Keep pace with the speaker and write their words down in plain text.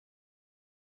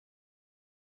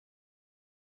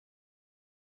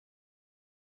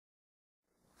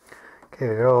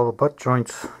Okay, got all the butt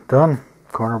joints done.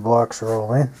 Corner blocks are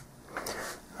all in.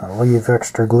 I'll leave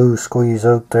extra glue squeeze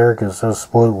out there because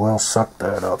this wood will suck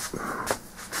that up.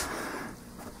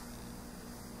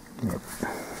 Yep.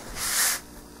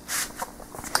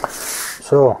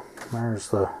 So, there's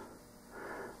the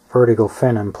vertical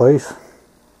fin in place,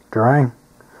 drying,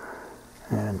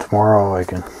 and tomorrow I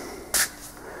can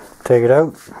take it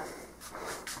out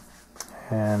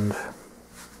and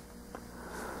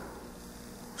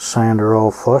sand her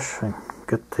all flush and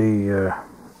get the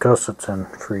gussets in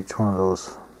for each one of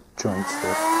those joints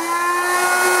there.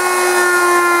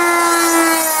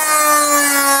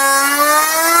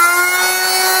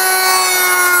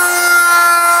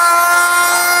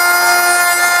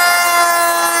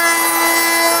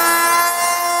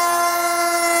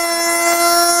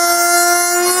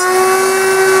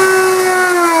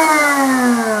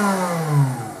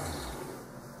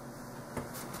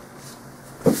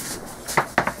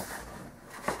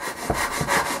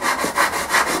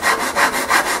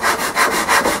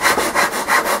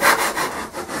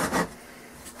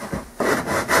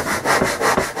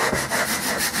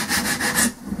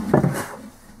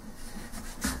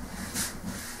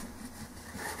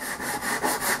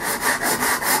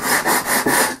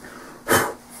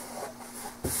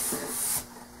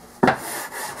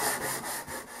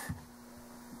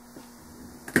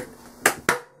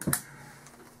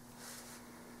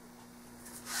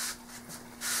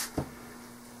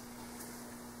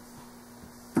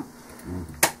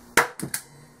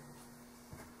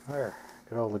 There,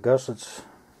 get all the gussets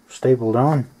stapled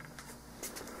on.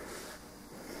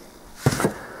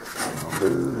 I'll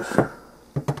do is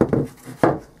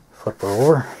flip her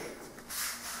over.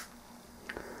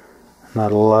 And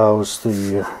that allows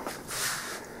the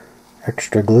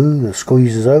extra glue that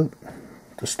squeezes out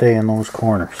to stay in those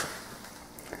corners.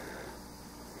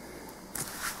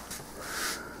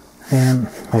 And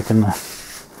making the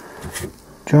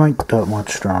joint that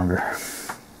much stronger.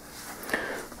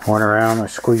 Went around, I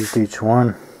squeezed each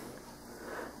one.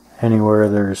 Anywhere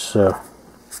there's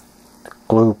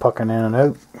glue pucking in and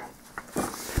out,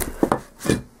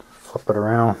 flip it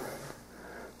around,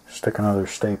 stick another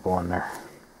staple in there.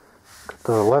 Got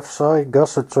the left side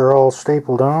gussets are all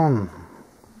stapled on.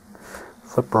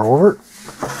 Flip her over.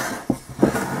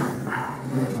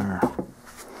 There.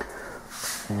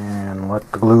 And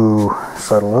let the glue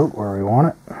settle out where we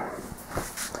want it.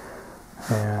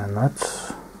 And that's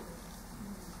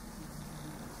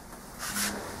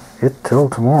it till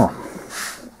tomorrow.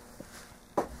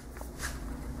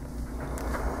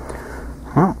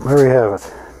 Well, there we have it.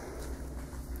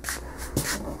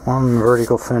 One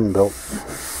vertical fin built.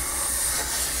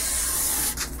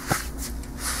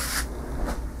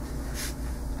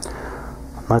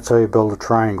 That's how you build a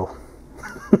triangle.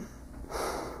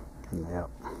 Yep.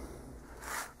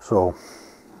 So,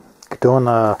 doing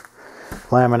the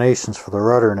laminations for the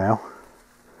rudder now.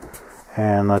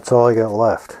 And that's all I got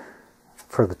left.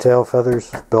 For the tail feathers,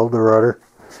 build the rudder,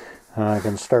 and I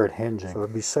can start hinging. So it'll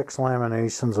be 6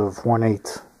 laminations of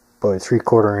 1/8 by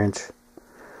 3/4 inch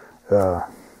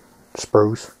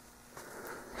spruce.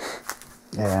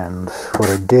 And what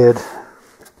I did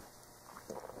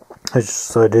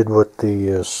is I did with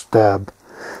the stab.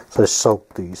 So I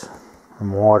soaked these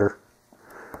in water,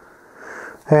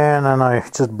 and then I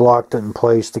just blocked it in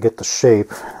place to get the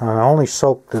shape. And I only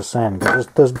soaked this in because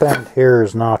this bend here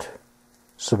is not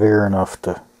severe enough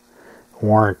to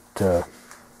warrant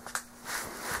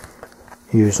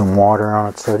using water on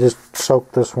it, so I just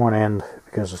soaked this one in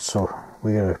because it's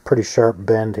we got a pretty sharp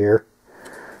bend here.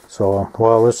 So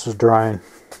while this is drying,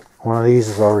 one of these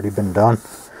has already been done.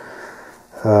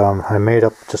 I made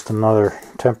up just another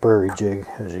temporary jig,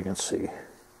 as you can see.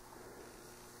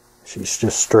 She's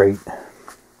just straight.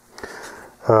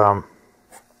 To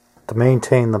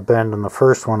maintain the bend in the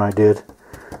first one I did,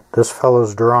 this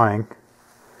fellow's drying.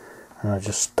 And I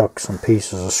just stuck some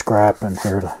pieces of scrap in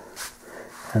here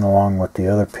and along with the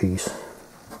other piece,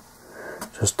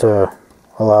 just to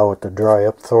allow it to dry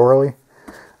up thoroughly.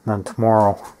 And then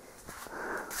tomorrow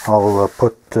I'll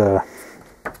put the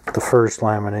first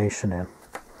lamination in,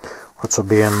 which will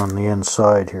be on the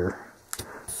inside here.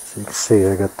 So you can see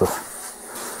I got the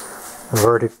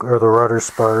rudder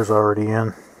spars already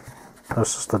in.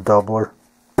 This is the doubler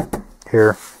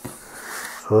here.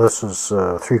 So this is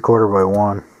 3/4 by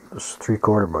 1. This is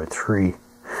 3/4 by 3.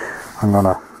 I'm going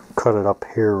to cut it up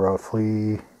here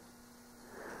roughly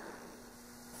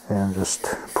and just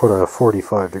put a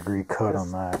 45-degree cut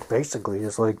on that. Basically,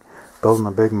 it's like building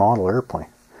a big model airplane.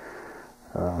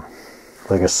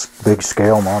 Like a big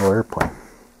scale model airplane.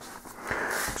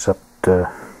 Except I'm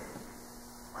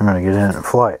going to get in it and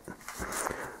fly it.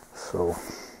 So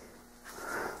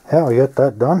yeah, we got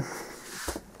that done.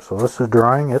 So this is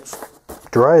drying. It's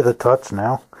dry to the touch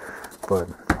now, but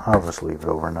I'll just leave it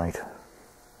overnight.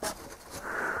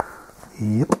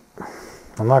 Yep.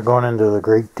 I'm not going into the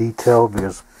great detail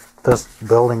because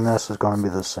building this is going to be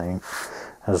the same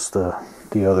as the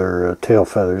other tail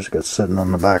feathers got sitting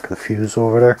on the back of the fuse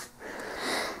over there.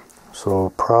 So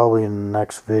probably in the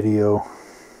next video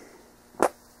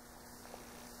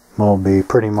we'll be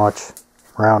pretty much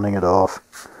rounding it off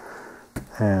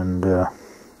and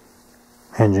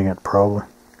hinging it probably.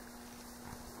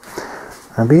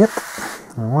 That'll be it.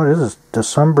 And what is this?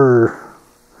 December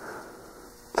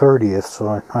 30th.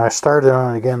 So I started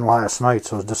on it again last night,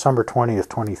 so it was December 20th,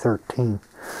 2013.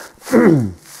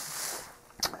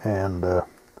 And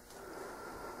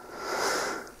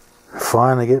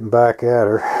finally getting back at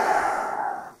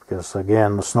her, because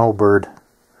again the Snowbird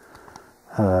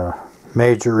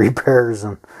major repairs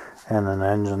and an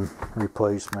engine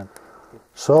replacement.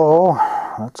 So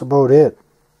that's about it.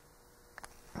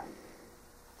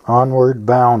 Onward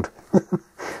bound.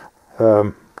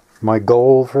 My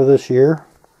goal for this year: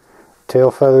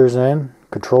 tail feathers in,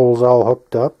 controls all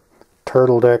hooked up,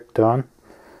 turtle deck done.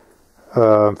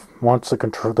 Once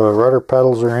the rudder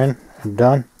pedals are in and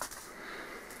done,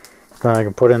 then I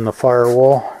can put in the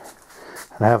firewall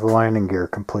and have the landing gear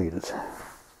completed.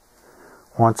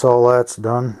 Once all that's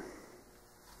done,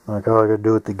 like all I gotta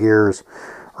do with the gear is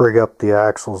rig up the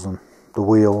axles and the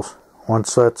wheels.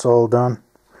 Once that's all done,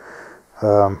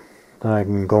 then I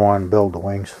can go on and build the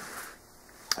wings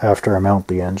after I mount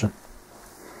the engine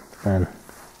and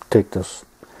take this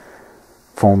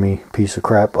foamy piece of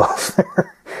crap off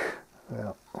there.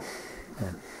 Yeah.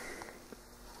 And,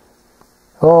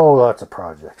 oh, lots of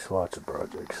projects,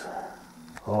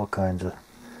 all kinds of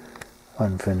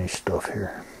unfinished stuff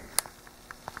here.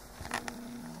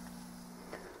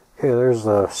 Okay, there's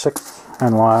the 6th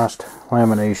and last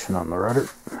lamination on the rudder.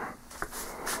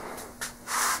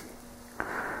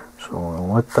 So we'll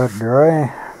let that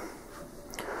dry,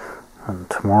 and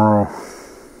tomorrow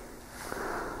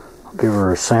I'll give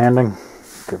her a sanding,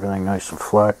 get everything nice and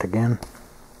flat again,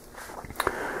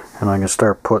 and I can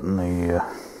start putting the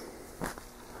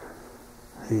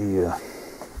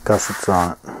gussets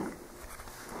on it.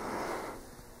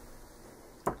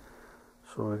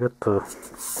 So we got the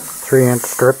 3-inch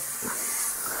strip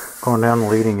going down the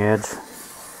leading edge,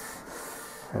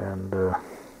 and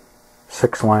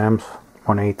 6 lambs,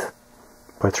 1/8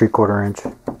 by 3/4 inch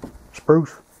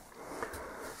spruce.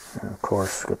 And of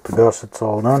course, got the gussets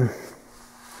all done.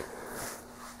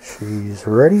 She's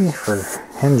ready for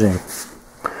hinging.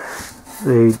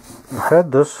 They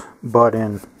had this butt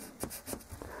in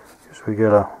because we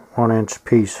get a 1-inch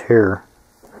piece here.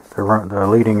 The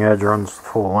leading edge runs the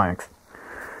full length.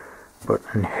 But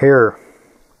in here,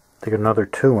 they get another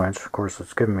 2-inch. Of course,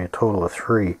 it's giving me a total of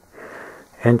 3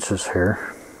 inches here.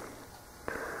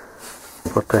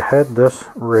 But they had this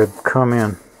rib come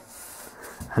in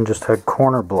and just had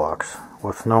corner blocks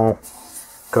with no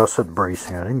gusset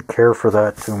bracing. I didn't care for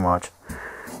that too much,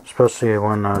 especially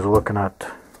when I was looking at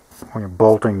when you're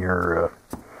bolting your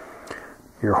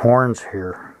horns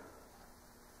here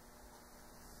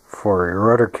for your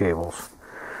rudder cables.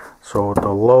 So with the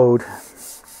load,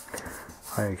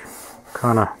 I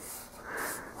kind of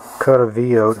cut a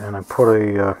V out and I put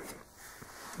a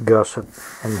gusset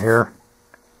in here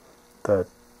that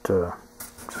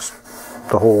just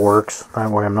the whole works. That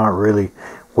way I'm not really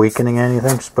weakening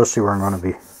anything, especially where I'm going to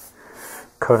be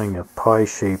cutting a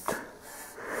pie-shaped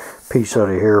piece out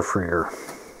of here for your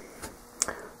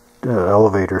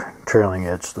elevator trailing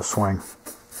edge, the swing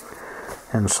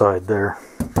inside there.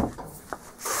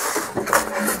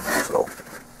 So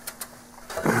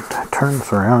turn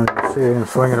this around. You can see I can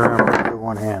swing it around with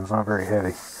one hand. It's not very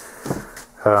heavy.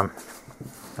 I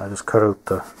just cut out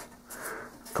the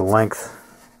length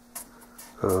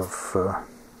of the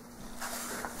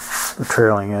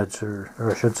trailing edge, or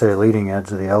I should say leading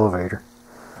edge of the elevator,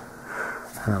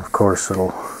 and of course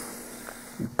it'll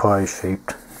be pie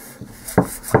shaped.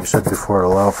 Like I said before,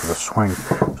 it'll allow for the swing.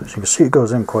 So as you can see, it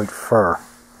goes in quite far.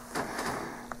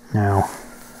 Now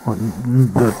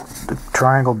the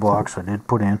triangle blocks I did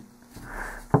put in,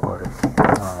 but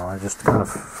I don't know, I just kind of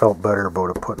felt better about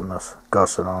it putting this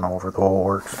gusset on over the whole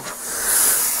works.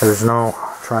 There's no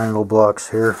triangle blocks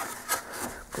here,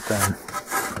 but then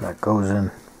that goes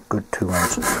in good 2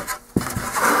 inches to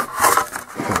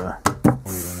the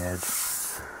leading edge.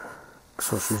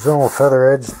 So she's all feather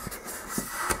edged,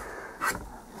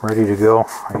 ready to go.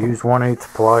 I used 1/8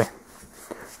 ply.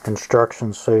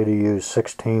 Instructions say to use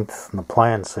 1/16, and the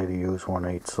plans say to use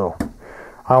 1/8. So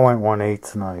I went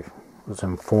 1/8, and I was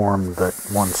informed that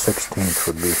 1/16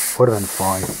 would have been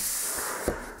fine.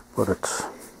 but it's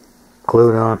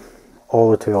glued on.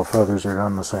 All the tail feathers are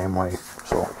done the same way.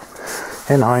 So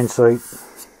in hindsight,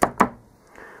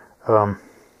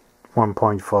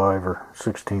 1.5 or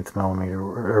 16th millimeter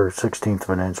or 16th of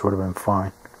an inch would have been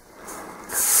fine.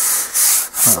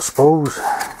 I suppose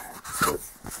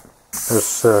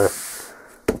this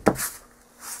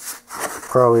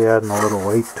probably adding a little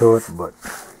weight to it, but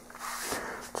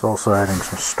it's also adding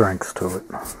some strength to it.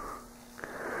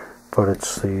 But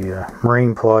it's the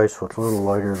marine ply, so it's a little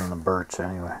lighter than the birch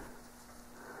anyway.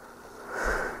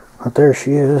 But there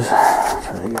she is.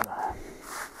 So you gotta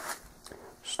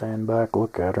stand back,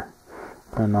 look at her,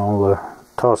 and I'll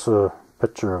toss a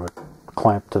picture of it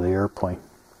clamped to the airplane.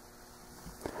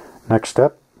 Next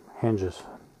step, hinges.